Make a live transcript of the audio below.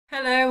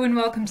Hello and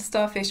welcome to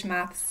Starfish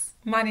Maths.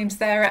 My name's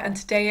Sarah and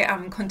today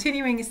I'm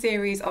continuing a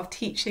series of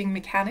teaching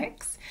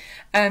mechanics.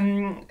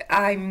 I'm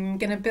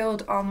going to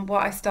build on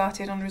what I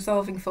started on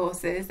resolving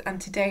forces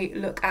and today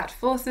look at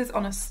forces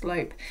on a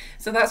slope.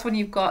 So that's when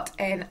you've got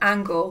an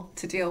angle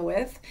to deal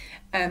with,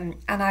 and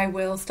I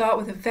will start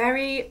with a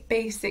very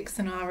basic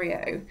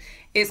scenario.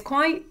 It's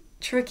quite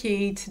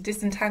tricky to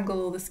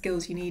disentangle all the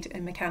skills you need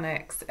in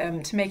mechanics.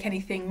 To make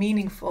anything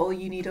meaningful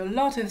you need a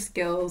lot of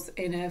skills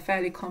in a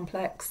fairly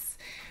complex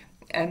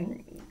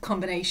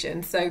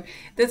combination. So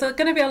there's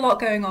going to be a lot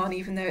going on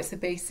even though it's a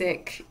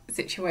basic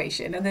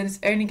situation, and there's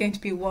only going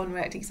to be one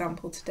worked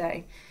example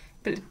today.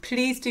 But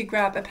please do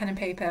grab a pen and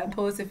paper and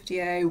pause the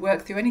video,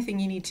 work through anything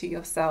you need to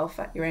yourself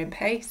at your own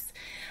pace,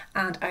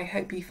 and I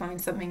hope you find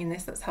something in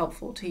this that's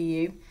helpful to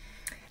you.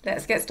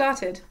 Let's get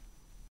started.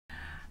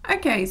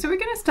 Okay, so we're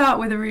going to start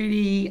with a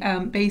really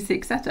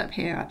basic setup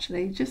here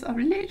actually. I've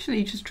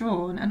literally just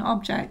drawn an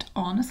object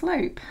on a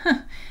slope.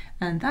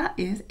 And that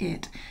is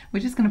it.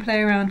 We're just going to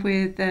play around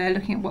with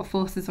looking at what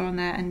forces are on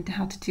there and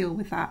how to deal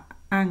with that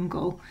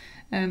angle.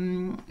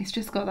 It's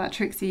just got that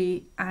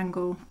tricksy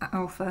angle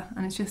alpha,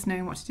 and it's just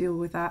knowing what to deal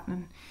with that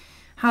and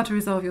how to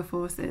resolve your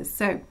forces.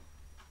 So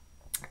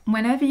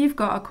whenever you've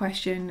got a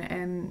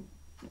question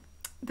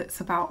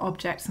that's about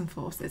objects and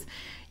forces,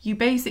 you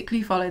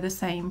basically follow the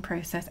same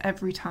process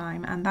every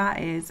time, and that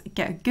is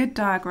get a good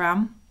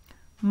diagram,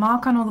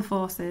 mark on all the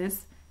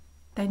forces,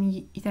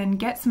 then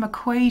get some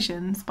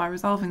equations by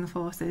resolving the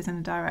forces in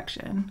a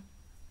direction,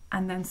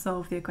 and then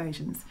solve the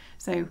equations.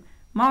 So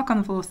mark on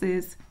the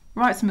forces,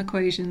 write some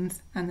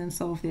equations, and then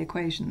solve the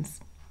equations.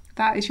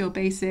 That is your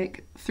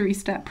basic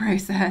three-step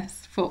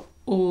process for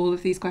all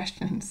of these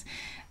questions.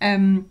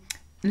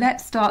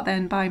 Let's start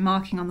then by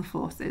marking on the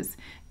forces.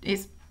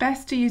 It's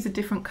best to use a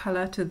different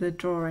colour to the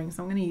drawing,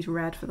 so I'm going to use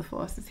red for the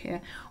forces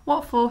here.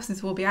 What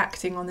forces will be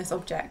acting on this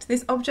object?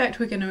 This object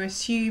we're going to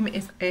assume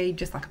is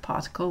just like a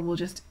particle. We'll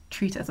just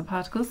treat it as a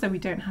particle so we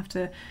don't have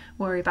to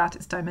worry about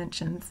its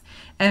dimensions.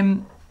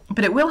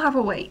 But it will have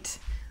a weight.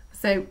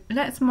 So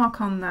let's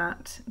mark on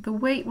that. The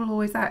weight will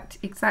always act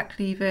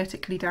exactly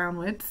vertically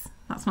downwards.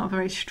 That's not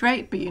very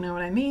straight, but you know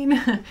what I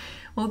mean.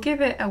 We'll give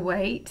it a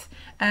weight.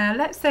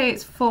 Let's say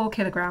it's 4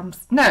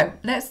 kilograms. No,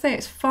 let's say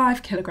it's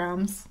 5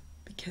 kilograms.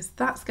 Because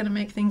that's going to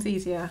make things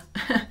easier.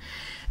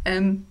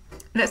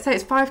 Let's say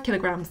it's 5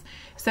 kilograms.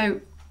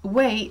 So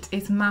weight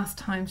is mass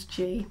times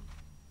g.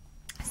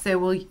 So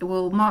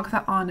we'll mark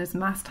that on as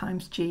mass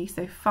times g.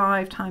 So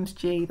 5 times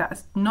g. That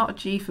is not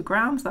g for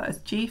grams. That is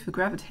g for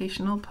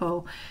gravitational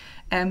pull.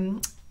 So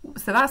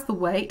that's the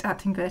weight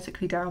acting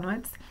vertically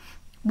downwards.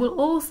 We'll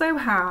also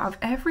have,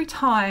 every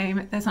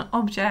time there's an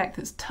object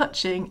that's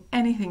touching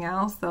anything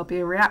else, there'll be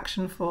a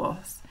reaction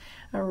force.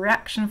 A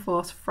reaction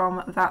force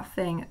from that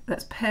thing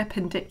that's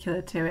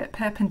perpendicular to it,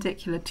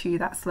 perpendicular to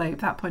that slope,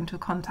 that point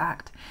of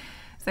contact.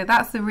 So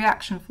that's the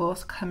reaction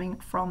force coming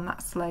from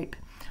that slope.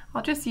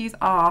 I'll just use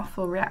R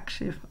for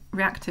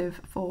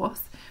reactive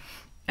force.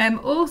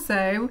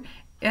 Also,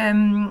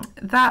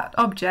 that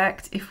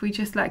object, if we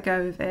just let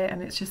go of it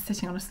and it's just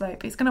sitting on a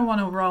slope, it's going to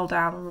want to roll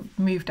down or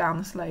move down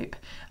the slope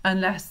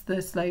unless the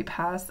slope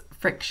has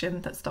friction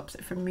that stops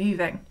it from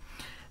moving.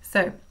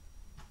 So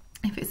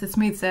if it's a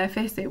smooth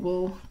surface, it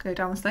will go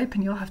down the slope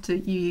and you'll have to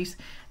use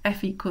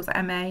F equals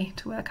ma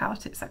to work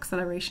out its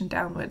acceleration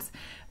downwards.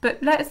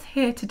 But let's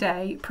here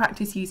today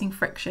practice using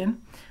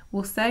friction.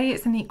 We'll say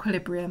it's an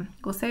equilibrium.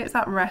 We'll say it's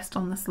at rest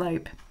on the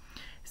slope.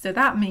 So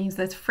that means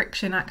there's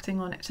friction acting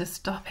on it to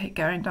stop it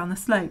going down the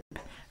slope.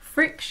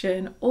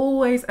 Friction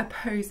always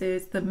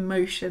opposes the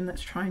motion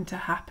that's trying to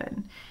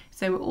happen.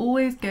 So it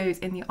always goes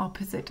in the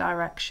opposite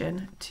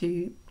direction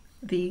to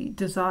the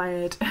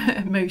desired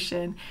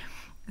motion.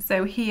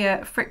 So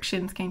here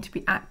friction is going to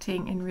be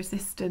acting in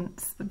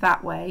resistance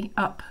that way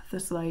up the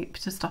slope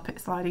to stop it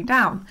sliding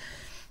down.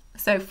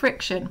 So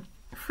friction.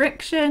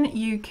 Friction,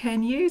 you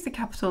can use a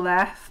capital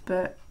F,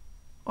 but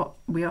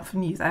we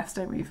often use S,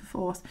 don't we, for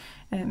force.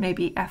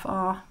 Maybe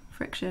FR,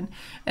 friction.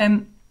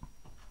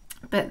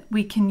 But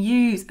we can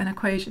use an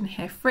equation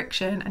here,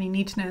 friction, and you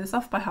need to know this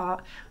off by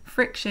heart.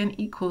 Friction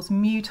equals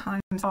mu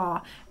times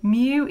R.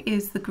 Mu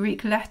is the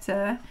Greek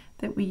letter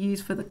that we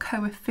use for the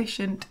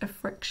coefficient of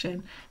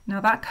friction. Now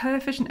that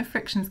coefficient of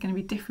friction is going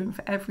to be different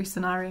for every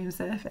scenario and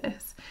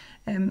surface,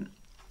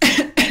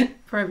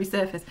 for every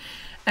surface,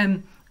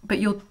 but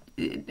you're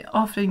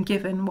often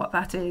given what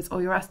that is,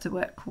 or you're asked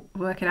to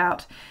work it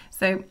out.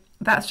 So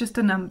that's just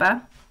a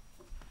number.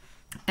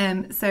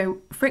 So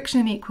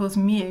friction equals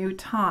mu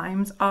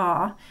times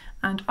R,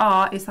 and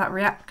R is that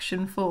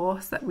reaction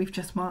force that we've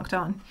just marked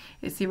on.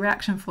 It's the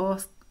reaction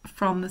force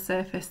from the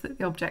surface that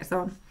the object's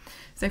on.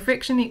 So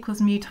friction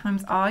equals mu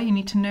times R, you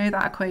need to know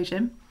that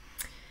equation.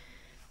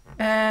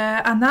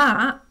 And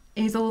that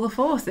is all the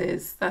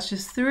forces. That's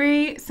just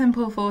 3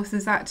 simple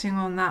forces acting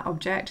on that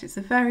object. It's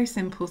a very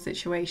simple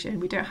situation.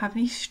 We don't have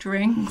any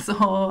strings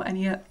or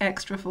any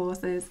extra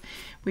forces.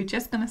 We're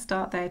just going to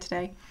start there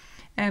today.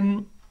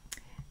 And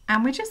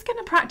And we're just going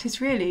to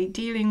practice really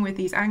dealing with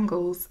these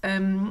angles.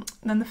 Then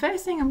the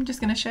first thing I'm just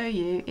going to show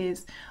you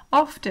is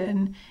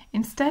often,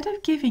 instead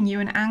of giving you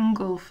an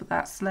angle for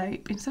that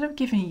slope, instead of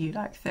giving you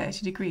like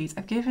 30 degrees,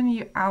 I've given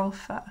you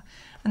alpha.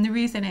 And the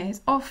reason is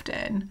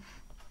often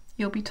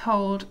you'll be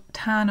told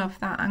tan of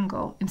that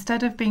angle.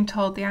 Instead of being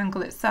told the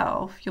angle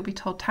itself, you'll be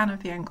told tan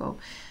of the angle.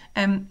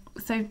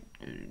 So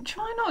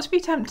try not to be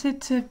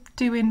tempted to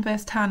do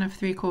inverse tan of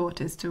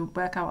 3/4 to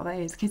work out what that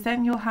is, because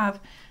then you'll have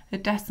a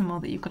decimal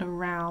that you've got to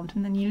round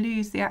and then you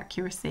lose the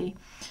accuracy.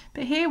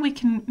 But here we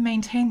can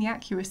maintain the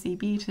accuracy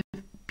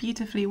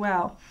beautifully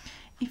well.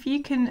 If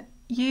you can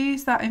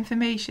use that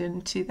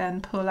information to then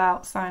pull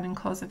out sine and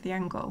cos of the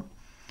angle,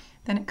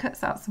 then it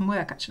cuts out some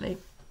work actually.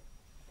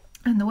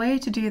 And the way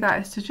to do that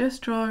is to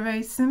just draw a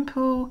very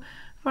simple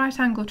right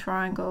angle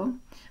triangle,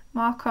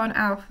 mark on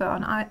alpha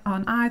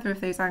on either of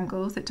those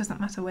angles, it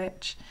doesn't matter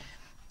which,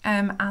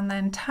 and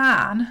then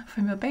tan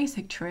from your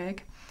basic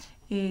trig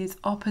is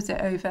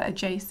opposite over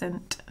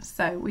adjacent.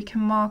 So we can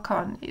mark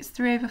on, it's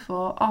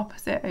 3/4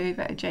 opposite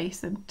over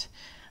adjacent,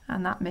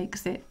 and that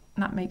makes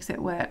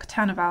it work.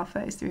 Tan of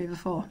alpha is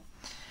 3/4.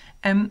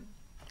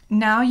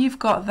 Now you've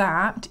got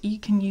that, you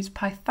can use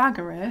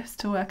Pythagoras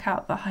to work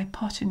out the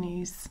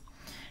hypotenuse.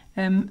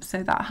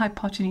 So that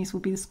hypotenuse will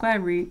be the square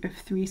root of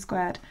 3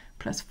 squared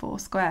plus 4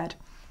 squared,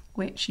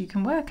 which you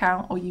can work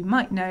out, or you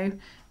might know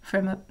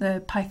from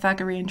the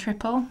Pythagorean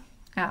triple,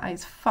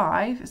 is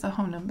 5, it's a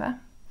whole number.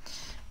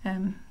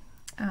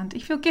 And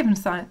if you're given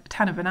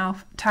tan of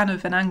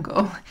an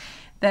angle,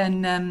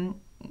 then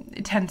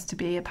it tends to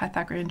be a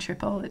Pythagorean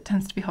triple, it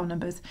tends to be whole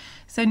numbers.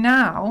 So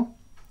now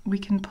we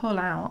can pull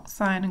out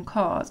sine and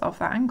cos of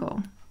that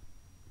angle.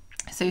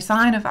 So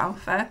sine of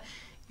alpha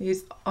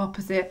is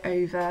opposite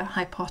over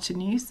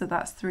hypotenuse, so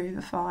that's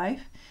 3/5.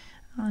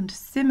 And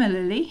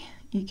similarly,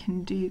 you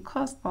can do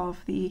cos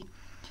of the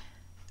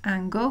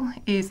angle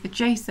is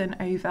adjacent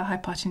over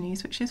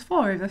hypotenuse, which is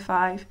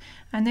 4/5,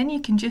 and then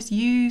you can just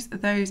use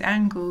those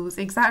angles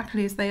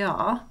exactly as they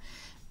are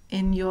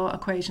in your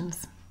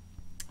equations.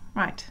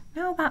 Right,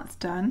 now that's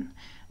done,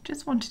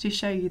 just wanted to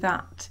show you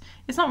that.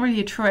 It's not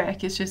really a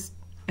trick, it's just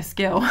a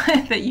skill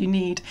that you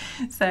need,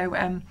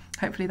 so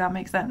hopefully that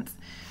makes sense.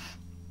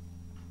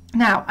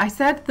 Now, I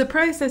said the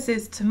process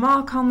is to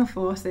mark on the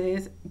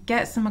forces,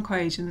 get some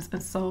equations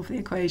and solve the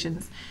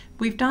equations.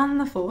 We've done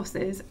the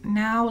forces,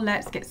 now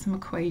let's get some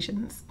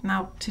equations.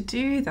 Now, to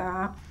do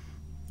that,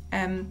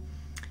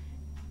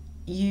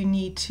 you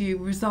need to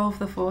resolve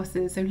the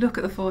forces, so look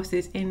at the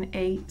forces in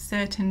a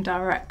certain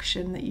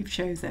direction that you've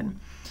chosen.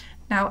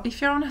 Now, if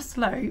you're on a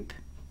slope,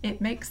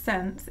 it makes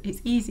sense,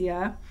 it's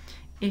easier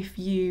if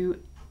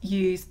you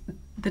use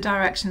the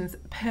directions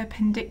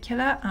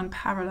perpendicular and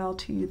parallel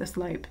to the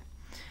slope.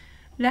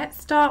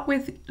 Let's start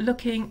with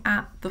looking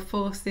at the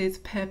forces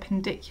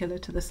perpendicular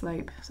to the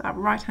slope, so at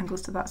right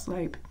angles to that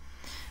slope.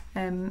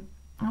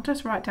 I'll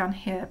just write down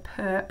here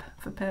perp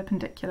for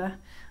perpendicular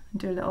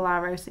and do a little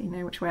arrow so you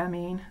know which way I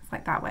mean. It's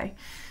like that way.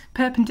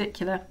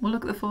 Perpendicular, we'll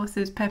look at the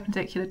forces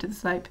perpendicular to the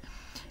slope.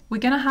 We're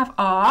going to have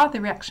R,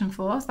 the reaction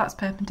force, that's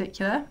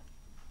perpendicular.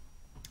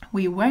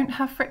 We won't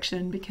have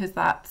friction because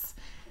that's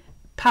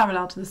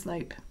parallel to the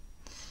slope.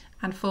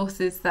 And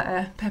forces that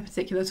are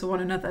perpendicular to one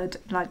another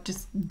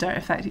just don't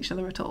affect each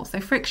other at all. So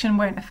friction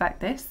won't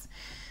affect this.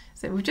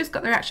 So we've just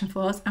got the reaction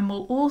force, and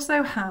we'll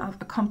also have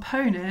a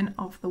component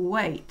of the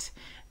weight.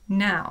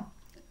 Now,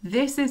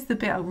 this is the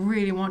bit I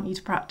really want you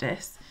to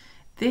practice.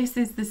 This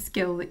is the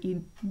skill that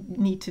you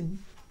need to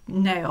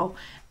nail.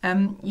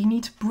 You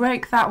need to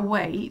break that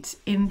weight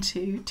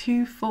into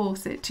two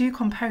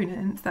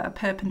components that are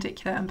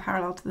perpendicular and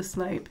parallel to the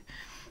slope.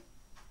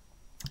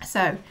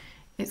 So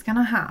it's going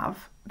to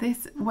have,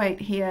 this weight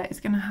here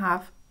is going to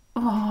have,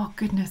 oh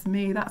goodness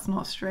me, that's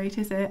not straight,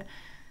 is it?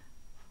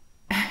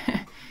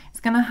 It's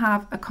going to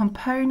have a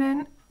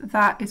component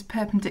that is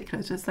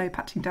perpendicular to the slope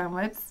acting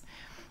downwards,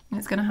 and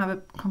it's going to have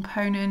a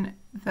component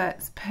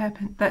that's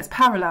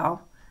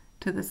parallel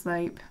to the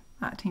slope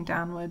acting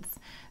downwards.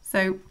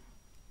 So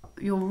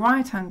your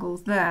right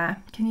angles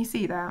there, can you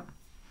see that?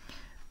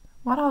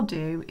 What I'll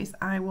do is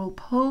I will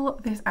pull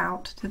this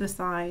out to the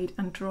side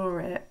and draw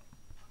it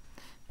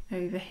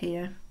over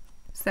here.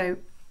 So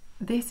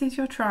this is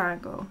your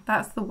triangle,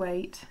 that's the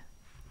weight,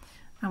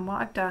 and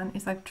what I've done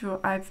is I've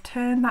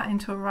turned that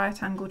into a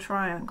right angle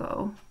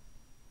triangle.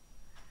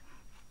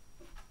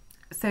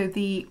 So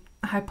the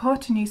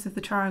hypotenuse of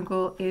the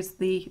triangle is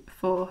the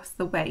force,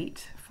 the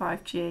weight,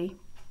 5G.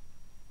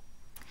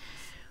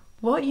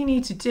 What you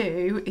need to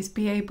do is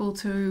be able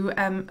to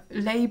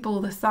label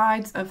the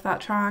sides of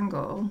that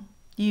triangle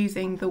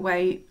using the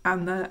weight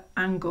and the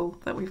angle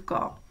that we've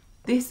got.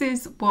 This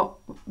is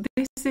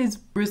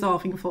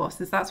resolving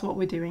forces, that's what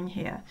we're doing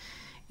here,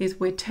 is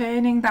we're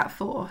turning that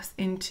force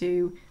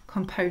into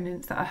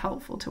components that are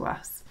helpful to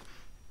us.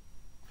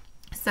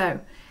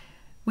 So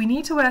we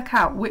need to work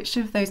out which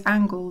of those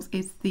angles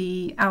is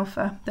the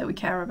alpha that we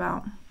care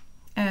about.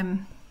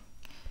 And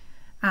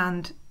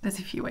there's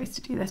a few ways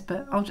to do this,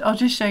 but I'll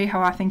just show you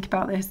how I think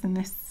about this in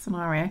this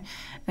scenario.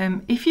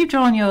 If you've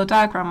drawn your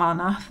diagram well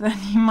enough, then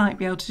you might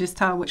be able to just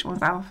tell which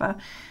one's alpha.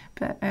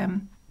 But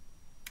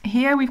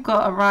here we've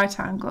got a right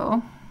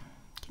angle.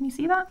 Can you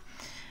see that?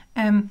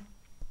 And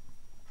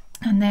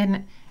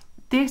then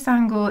this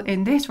angle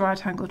in this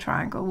right angle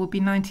triangle will be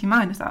 90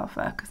 minus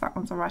alpha, because that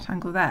one's a right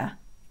angle there,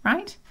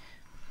 right?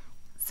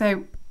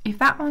 So if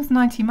that one's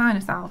 90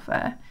 minus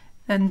alpha,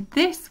 then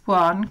this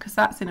one, because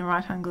that's in a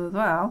right angle as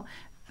well,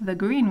 the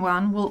green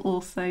one will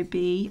also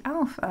be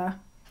alpha.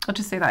 I'll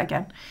just say that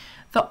again.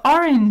 The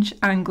orange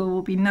angle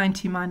will be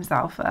 90 minus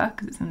alpha,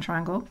 because it's in a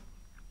triangle.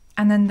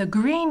 And then the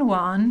green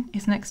one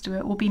is next to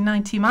it will be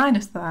 90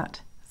 minus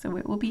that. So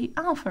it will be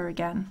alpha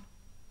again.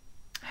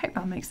 I hope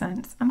that makes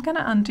sense. I'm going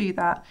to undo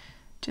that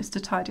just to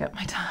tidy up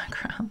my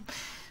diagram.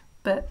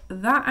 But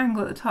that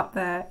angle at the top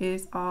there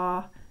is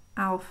our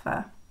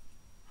alpha.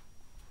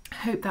 I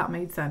hope that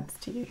made sense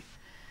to you.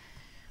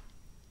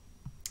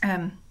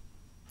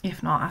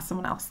 If not, ask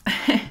someone else.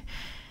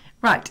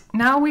 Right,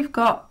 now we've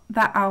got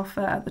that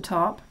alpha at the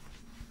top,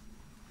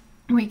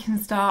 we can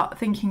start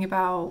thinking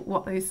about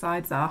what those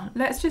sides are.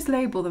 Let's just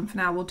label them for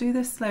now. We'll do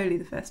this slowly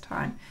the first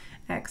time,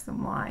 x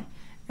and y.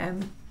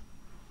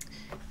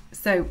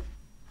 So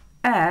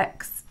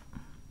x,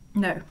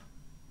 no,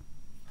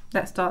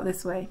 let's start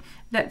this way.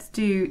 Let's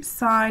do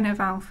sine of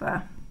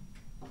alpha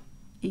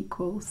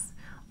equals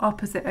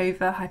opposite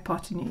over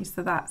hypotenuse,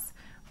 so that's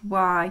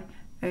y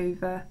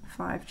over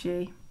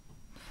 5g.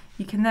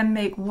 You can then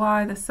make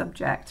y the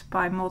subject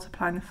by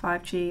multiplying the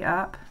 5g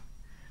up.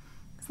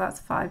 So that's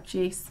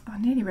 5g, I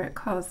nearly wrote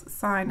cos,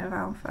 sine of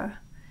alpha.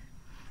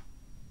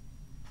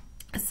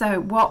 So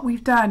what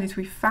we've done is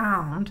we've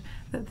found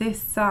that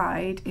this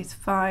side is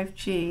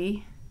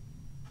 5g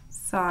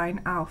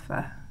sine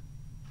alpha.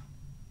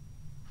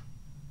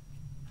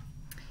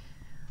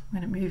 I'm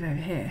going to move over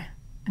here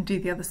and do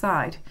the other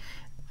side.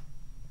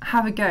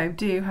 Have a go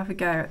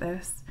at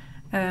this.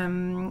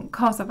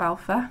 Cos of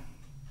alpha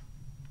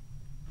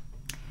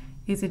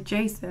is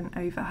adjacent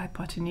over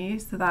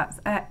hypotenuse, so that's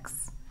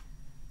x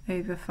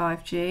over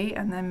 5g,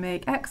 and then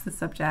make x the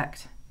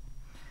subject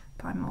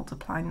by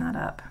multiplying that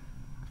up.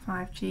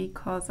 5g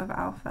cos of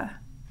alpha.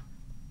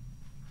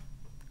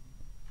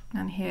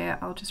 And here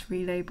I'll just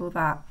relabel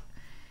that.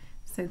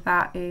 So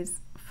that is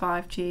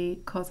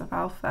 5g cos of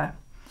alpha.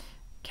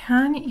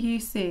 Can you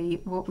see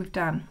what we've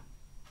done?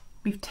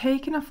 We've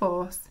taken a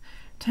force,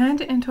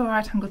 turned it into a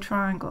right angle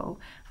triangle,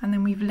 and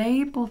then we've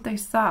labelled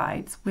those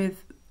sides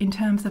with in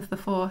terms of the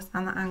force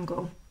and the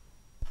angle.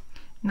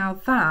 Now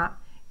that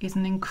is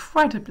an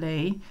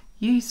incredibly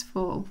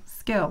useful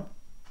skill,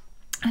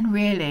 and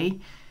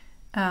really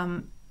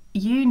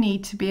you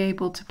need to be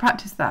able to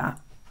practice that.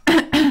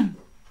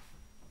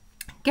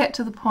 Get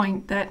to the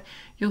point that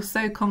you're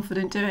so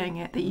confident doing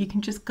it that you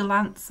can just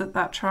glance at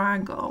that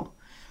triangle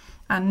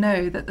and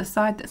know that the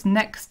side that's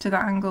next to the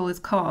angle is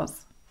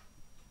cos,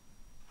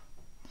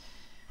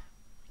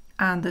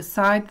 and the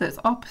side that's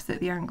opposite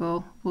the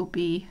angle will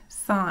be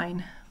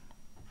sine.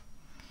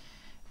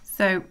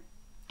 So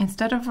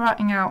instead of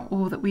writing out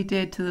all that we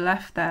did to the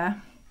left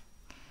there,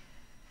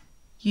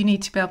 you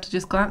need to be able to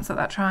just glance at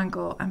that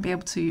triangle and be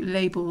able to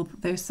label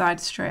those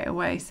sides straight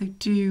away. So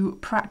do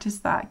practice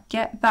that.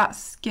 Get that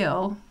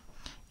skill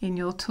in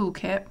your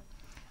toolkit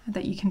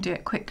that you can do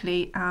it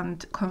quickly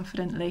and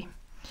confidently.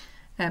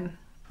 And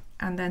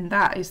then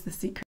that is the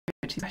secret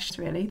to questions,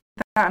 really.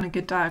 That and a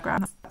good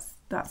diagram,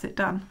 that's it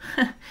done.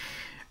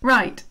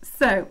 Right,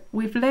 so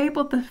we've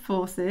labelled the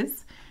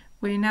forces.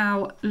 We're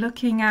now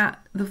looking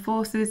at the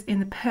forces in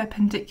the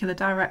perpendicular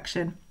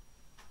direction.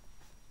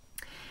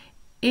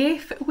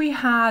 If we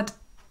had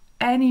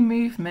any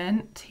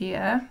movement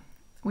here,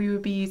 we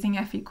would be using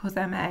F equals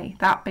ma,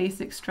 that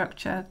basic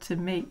structure to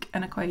make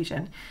an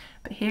equation.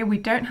 But here we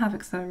don't have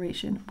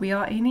acceleration, we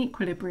are in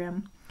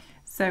equilibrium.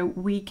 So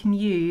we can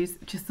use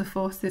just the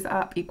forces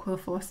up equal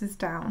forces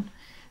down.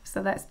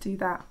 So let's do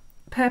that.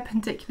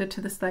 Perpendicular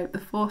to the slope, the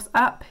force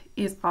up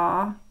is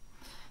r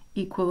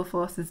equal the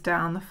forces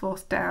down. The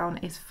force down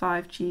is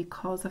 5g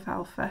cos of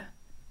alpha.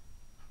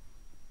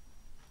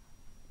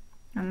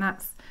 And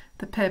that's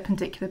the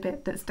perpendicular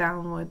bit that's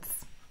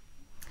downwards.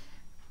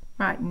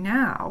 Right,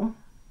 now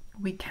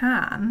we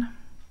can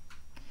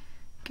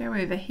go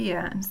over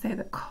here and say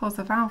that cos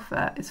of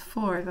alpha is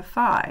 4 over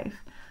 5.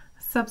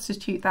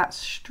 Substitute that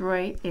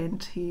straight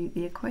into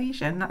the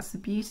equation. That's the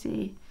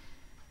beauty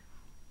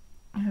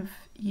of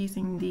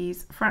using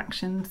these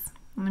fractions.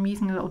 And I'm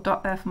using a little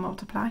dot there for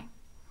multiply.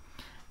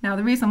 Now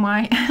the reason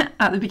why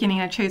at the beginning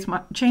I changed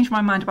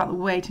my mind about the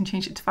weight and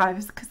changed it to 5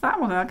 is because that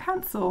one I'll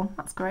cancel.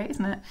 That's great,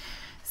 isn't it?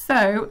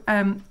 So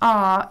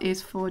r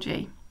is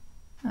 4g.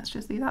 Let's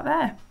just leave that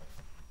there.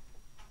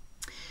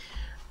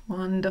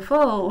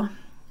 Wonderful.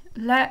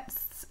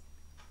 Let's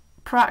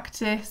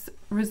practice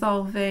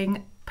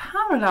resolving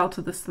parallel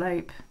to the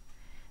slope.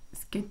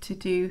 It's good to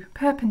do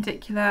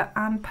perpendicular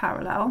and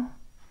parallel.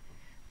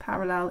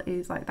 Parallel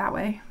is like that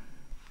way.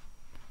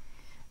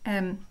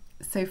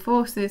 So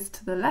forces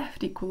to the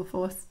left equal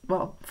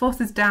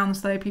forces down the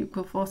slope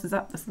equal forces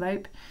up the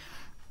slope.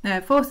 Now,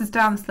 forces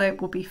down the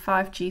slope will be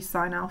 5g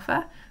sine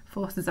alpha.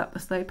 Forces up the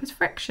slope is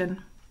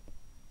friction.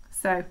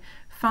 So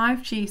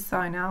 5g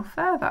sine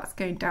alpha, that's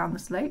going down the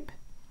slope.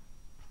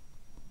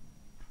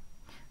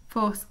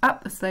 Force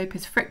up the slope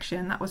is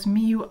friction, that was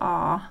mu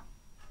r.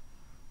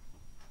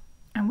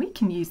 And we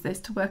can use this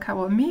to work out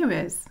what mu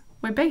is.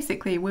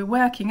 We're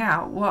working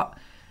out what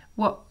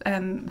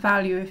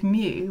value of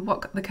mu,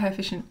 what the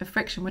coefficient of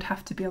friction would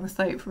have to be on the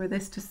slope for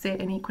this to sit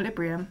in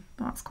equilibrium.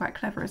 That's quite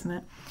clever, isn't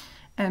it?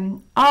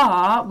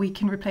 R we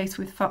can replace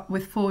with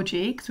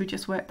 4g because we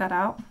just worked that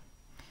out.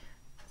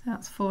 So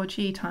that's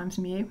 4g times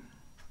mu.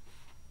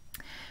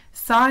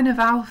 Sine of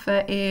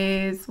alpha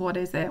is, what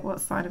is it?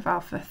 What's sine of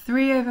alpha?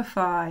 3 over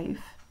 5.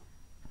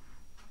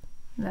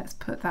 Let's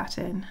put that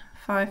in.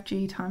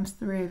 5g times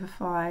 3 over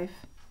 5.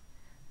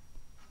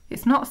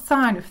 It's not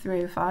sine of 3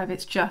 over 5,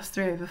 it's just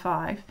 3 over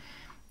 5.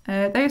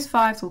 Those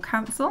 5s will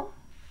cancel,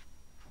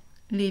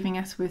 leaving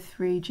us with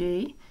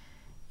 3g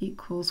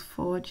equals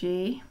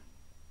 4g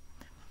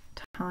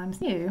times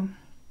mu.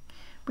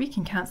 We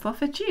can cancel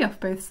off a g off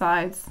both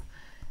sides.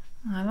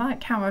 I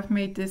like how I've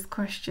made this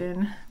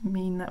question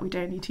mean that we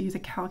don't need to use a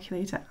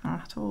calculator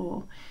at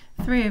all.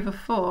 3 over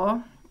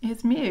 4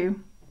 is mu,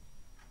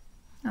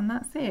 and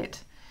that's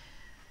it.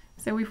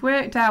 So we've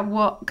worked out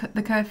what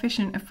the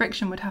coefficient of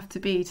friction would have to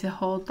be to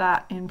hold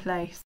that in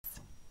place.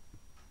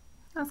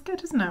 That's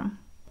good, isn't it?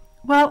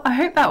 Well, I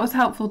hope that was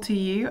helpful to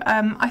you.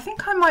 I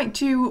think I might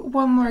do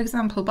one more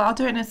example, but I'll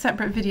do it in a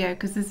separate video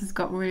because this has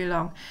got really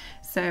long.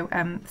 So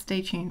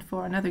stay tuned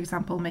for another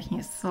example making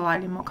it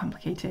slightly more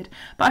complicated.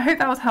 But I hope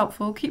that was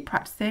helpful. Keep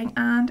practicing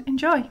and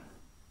enjoy.